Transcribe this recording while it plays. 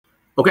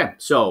Okay,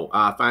 so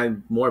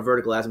find more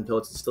vertical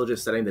asymptotes. It's still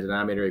just setting the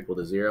denominator equal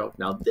to 0.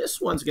 Now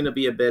this one's going to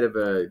be a bit of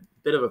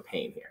a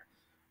pain here.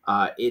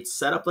 It's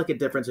set up like a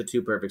difference of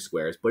two perfect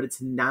squares, but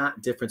it's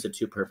not difference of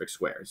two perfect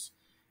squares.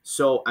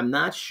 So I'm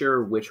not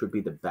sure which would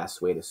be the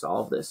best way to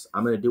solve this.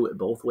 I'm going to do it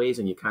both ways,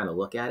 and you kind of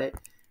look at it.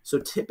 So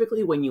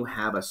typically when you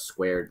have a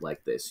squared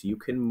like this, you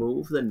can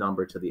move the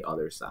number to the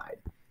other side.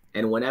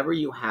 And whenever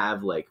you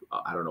have, like,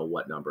 I don't know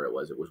what number it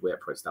was way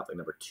up front, stuff like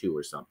number 2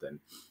 or something.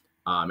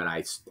 And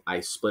I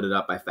split it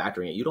up by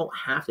factoring it. You don't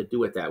have to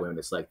do it that way when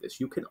it's like this.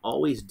 You can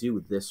always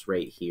do this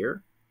right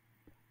here,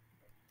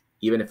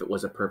 even if it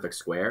was a perfect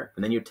square,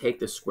 and then you take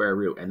the square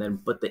root. And then,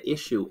 but the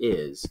issue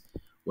is,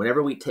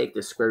 whenever we take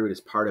the square root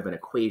as part of an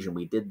equation,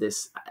 we did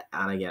this,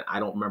 and again, I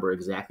don't remember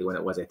exactly when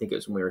it was. I think it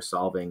was when we were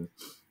solving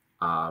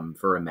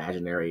for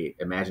imaginary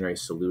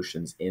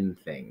solutions in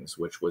things,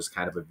 which was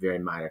kind of a very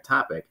minor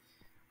topic.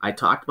 I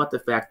talked about the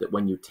fact that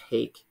when you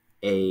take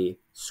a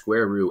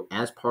square root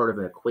as part of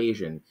an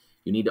equation,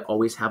 you need to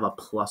always have a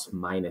plus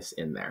minus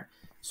in there.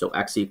 So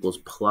x equals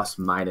plus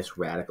minus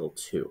radical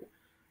 2.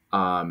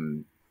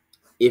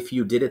 If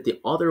you did it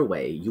the other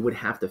way, you would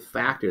have to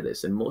factor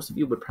this. And most of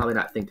you would probably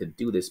not think to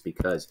do this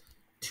because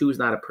 2 is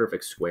not a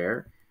perfect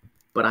square.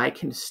 But I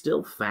can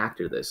still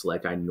factor this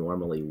like I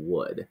normally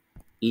would.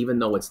 Even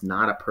though it's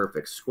not a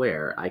perfect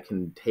square, I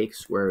can take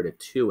square root of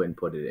 2 and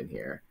put it in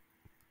here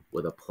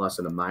with a plus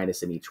and a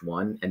minus in each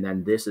one. And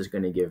then this is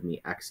going to give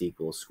me x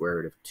equals square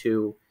root of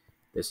 2.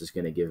 This is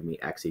going to give me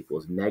x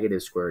equals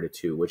negative square root of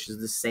 2, which is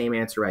the same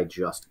answer I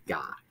just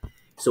got.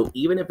 So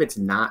even if it's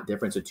not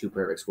difference of two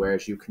perfect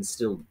squares, you can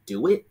still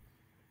do it.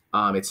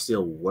 It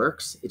still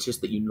works. It's just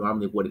that you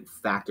normally wouldn't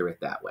factor it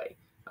that way.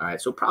 All right,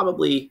 so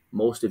probably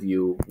most of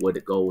you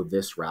would go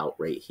this route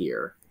right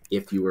here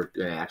if you were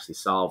going to actually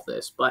solve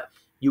this. But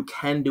you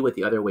can do it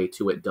the other way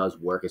too. It does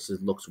work. It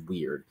just looks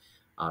weird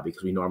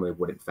because we normally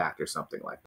wouldn't factor something like that.